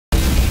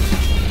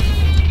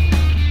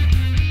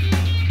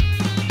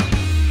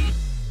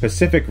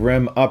Pacific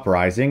Rim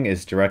Uprising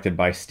is directed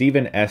by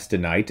Stephen S.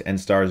 DeKnight and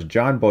stars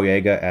John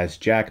Boyega as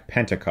Jack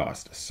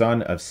Pentecost,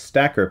 son of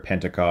Stacker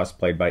Pentecost,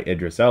 played by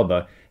Idris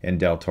Elba in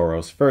Del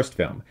Toro's first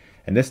film.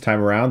 And this time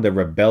around, the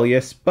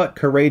rebellious but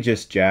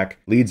courageous Jack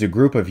leads a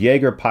group of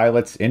Jaeger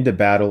pilots into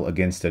battle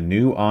against a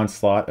new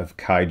onslaught of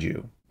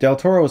kaiju. Del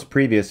Toro's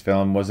previous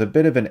film was a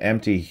bit of an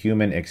empty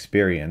human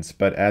experience,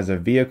 but as a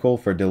vehicle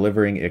for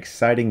delivering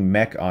exciting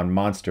mech on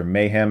monster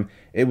mayhem,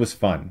 it was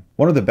fun.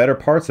 One of the better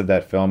parts of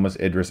that film was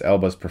Idris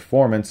Elba's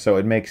performance, so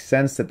it makes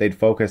sense that they'd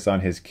focus on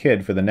his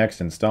kid for the next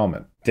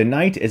installment.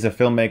 DeKnight is a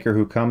filmmaker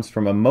who comes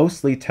from a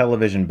mostly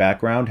television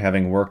background,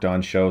 having worked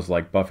on shows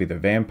like Buffy the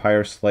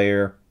Vampire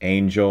Slayer,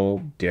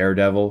 Angel,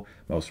 Daredevil,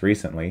 most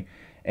recently,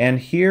 and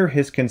here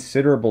his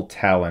considerable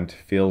talent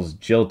feels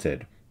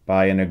jilted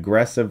by an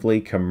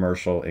aggressively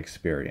commercial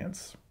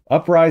experience.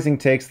 Uprising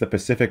takes the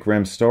Pacific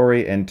Rim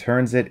story and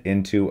turns it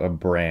into a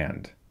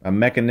brand, a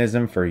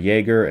mechanism for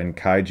Jaeger and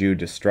kaiju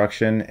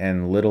destruction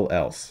and little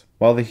else.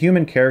 While the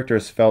human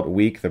characters felt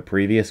weak the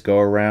previous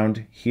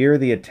go-around, here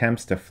the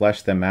attempts to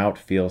flesh them out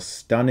feel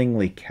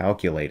stunningly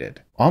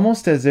calculated.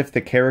 Almost as if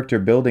the character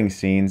building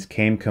scenes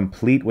came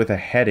complete with a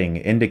heading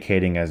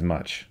indicating as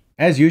much.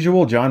 As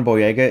usual, John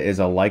Boyega is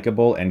a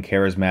likable and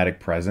charismatic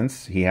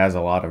presence. He has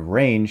a lot of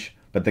range,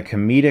 but the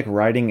comedic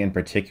writing in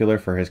particular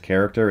for his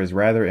character is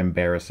rather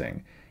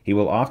embarrassing. He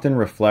will often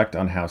reflect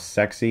on how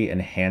sexy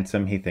and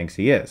handsome he thinks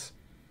he is,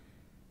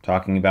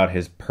 talking about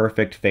his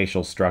perfect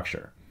facial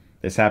structure.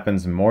 This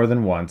happens more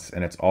than once,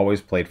 and it's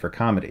always played for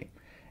comedy.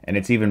 And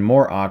it's even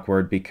more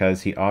awkward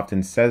because he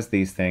often says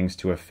these things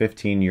to a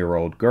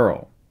 15-year-old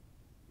girl,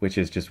 which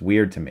is just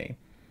weird to me.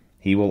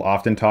 He will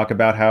often talk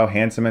about how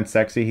handsome and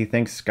sexy he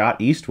thinks Scott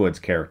Eastwood's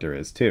character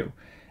is, too.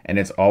 And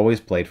it's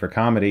always played for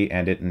comedy,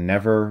 and it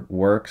never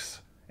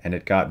works, and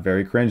it got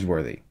very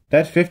cringeworthy.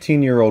 That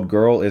 15-year-old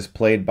girl is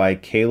played by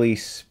Cailee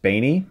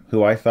Spaeny,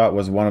 who I thought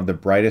was one of the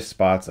brightest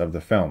spots of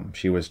the film.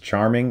 She was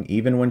charming,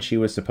 even when she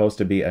was supposed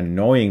to be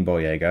annoying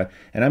Boyega,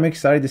 and I'm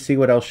excited to see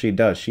what else she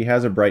does. She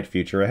has a bright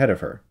future ahead of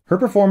her. Her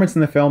performance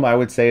in the film, I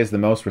would say, is the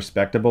most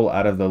respectable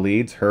out of the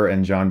leads, her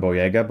and John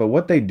Boyega, but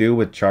what they do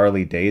with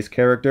Charlie Day's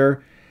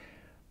character,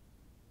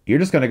 you're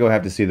just going to go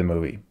have to see the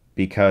movie,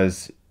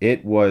 because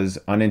it was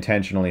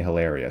unintentionally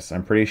hilarious.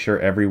 I'm pretty sure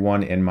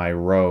everyone in my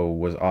row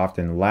was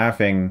often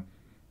laughing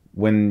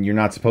when you're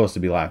not supposed to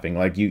be laughing.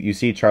 Like, you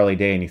see Charlie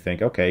Day and you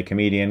think, okay,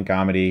 comedian,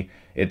 comedy,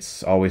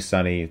 It's Always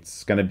Sunny,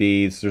 it's gonna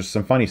be, there's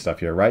some funny stuff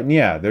here, right? And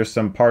yeah, there's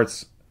some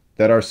parts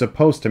that are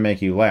supposed to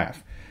make you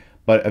laugh.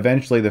 But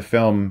eventually the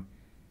film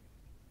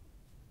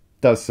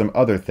does some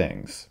other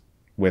things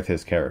with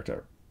his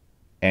character.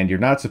 And you're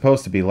not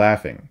supposed to be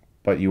laughing,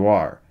 but you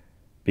are,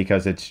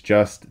 because it's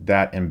just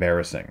that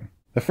embarrassing.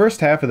 The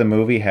first half of the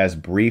movie has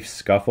brief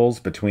scuffles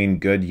between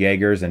good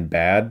Jaegers and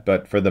bad,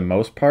 but for the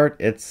most part,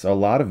 it's a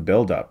lot of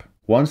build-up.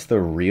 Once the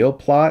real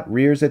plot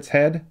rears its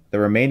head, the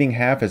remaining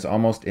half is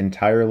almost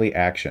entirely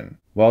action.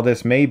 While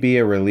this may be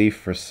a relief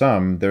for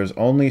some, there's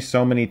only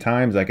so many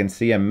times I can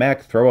see a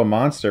mech throw a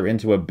monster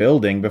into a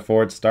building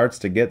before it starts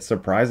to get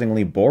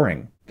surprisingly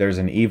boring. There's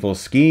an evil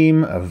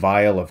scheme, a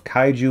vial of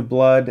kaiju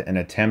blood, an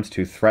attempt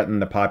to threaten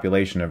the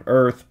population of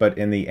Earth, but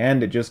in the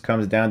end it just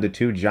comes down to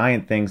two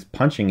giant things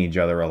punching each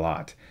other a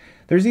lot.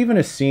 There's even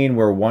a scene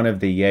where one of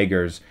the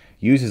Jaegers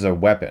uses a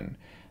weapon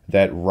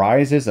that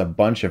rises a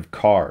bunch of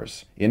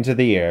cars into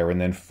the air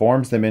and then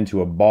forms them into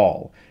a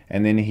ball,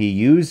 and then he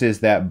uses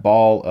that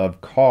ball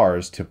of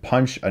cars to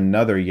punch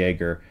another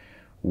Jaeger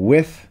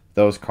with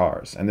those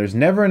cars. And there's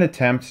never an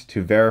attempt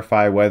to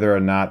verify whether or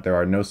not there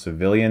are no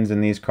civilians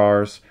in these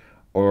cars,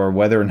 or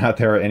whether or not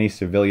there are any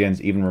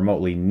civilians even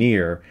remotely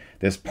near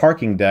this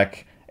parking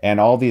deck and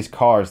all these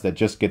cars that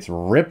just gets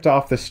ripped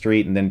off the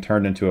street and then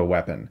turned into a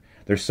weapon.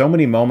 There's so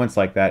many moments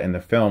like that in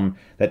the film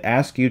that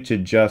ask you to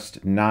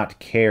just not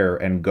care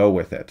and go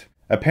with it.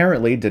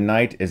 Apparently,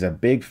 DeKnight is a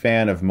big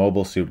fan of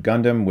Mobile Suit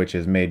Gundam, which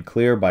is made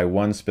clear by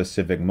one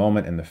specific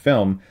moment in the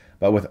film,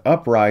 but with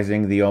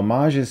Uprising, the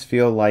homages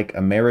feel like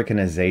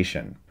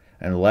Americanization,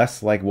 and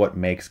less like what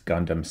makes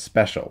Gundam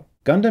special.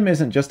 Gundam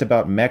isn't just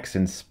about mechs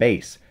in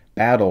space,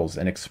 battles,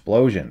 and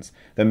explosions.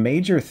 The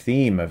major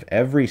theme of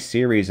every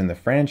series in the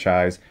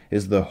franchise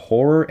is the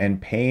horror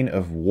and pain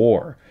of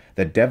war,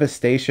 the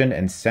devastation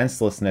and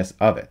senselessness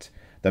of it.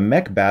 The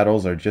mech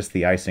battles are just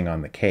the icing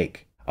on the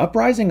cake.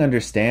 Uprising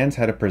understands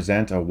how to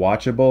present a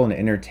watchable and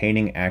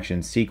entertaining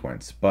action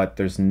sequence, but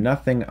there's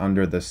nothing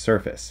under the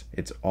surface.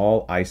 It's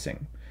all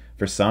icing.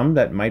 For some,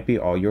 that might be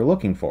all you're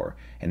looking for.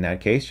 In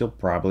that case, you'll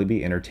probably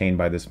be entertained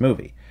by this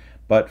movie.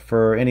 But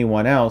for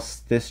anyone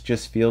else, this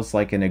just feels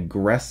like an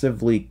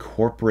aggressively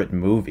corporate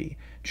movie,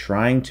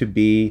 trying to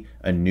be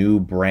a new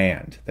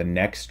brand, the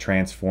next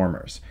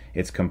Transformers.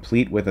 It's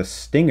complete with a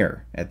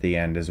stinger at the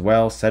end as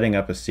well, setting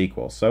up a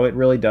sequel, so it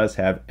really does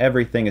have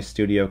everything a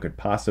studio could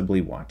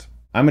possibly want.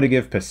 I'm going to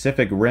give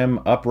Pacific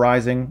Rim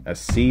Uprising a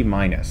C-.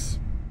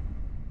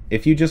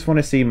 If you just want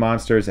to see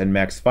monsters and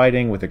mechs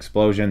fighting with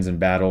explosions and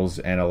battles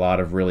and a lot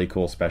of really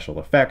cool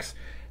special effects,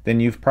 then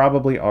you've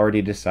probably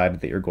already decided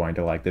that you're going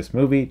to like this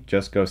movie.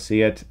 Just go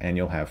see it and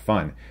you'll have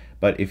fun.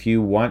 But if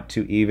you want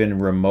to even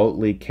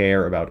remotely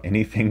care about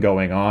anything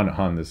going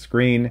on the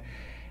screen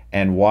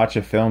and watch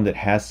a film that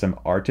has some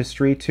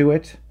artistry to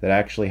it, that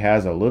actually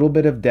has a little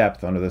bit of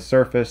depth under the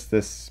surface,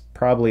 this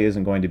probably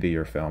isn't going to be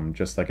your film,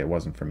 just like it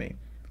wasn't for me.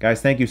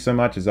 Guys, thank you so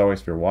much, as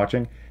always, for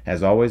watching.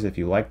 As always, if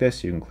you like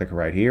this, you can click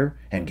right here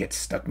and get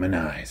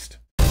Stuckmanized.